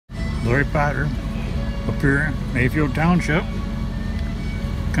Lori Potter, Lapeer, Mayfield Township.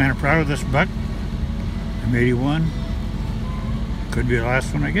 Kind of proud of this buck. I'm 81. Could be the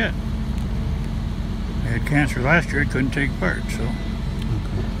last one I get. I had cancer last year, I couldn't take part, so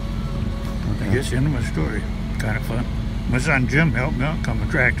I guess the end of my story. Kind of fun. My son Jim helped me out, come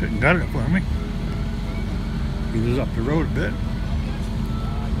and tracked it and got it for me. He was up the road a bit.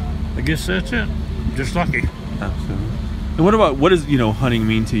 I guess that's it. Just lucky. Absolutely. And what does hunting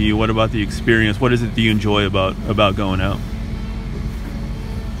mean to you? What about the experience? What is it that you enjoy about going out?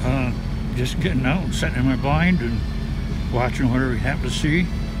 Just getting out and sitting in my blind and watching whatever we happen to see.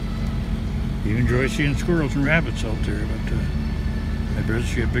 You enjoy seeing squirrels and rabbits out there, but I'd rather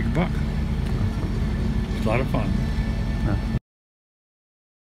see a big buck. It's a lot of fun.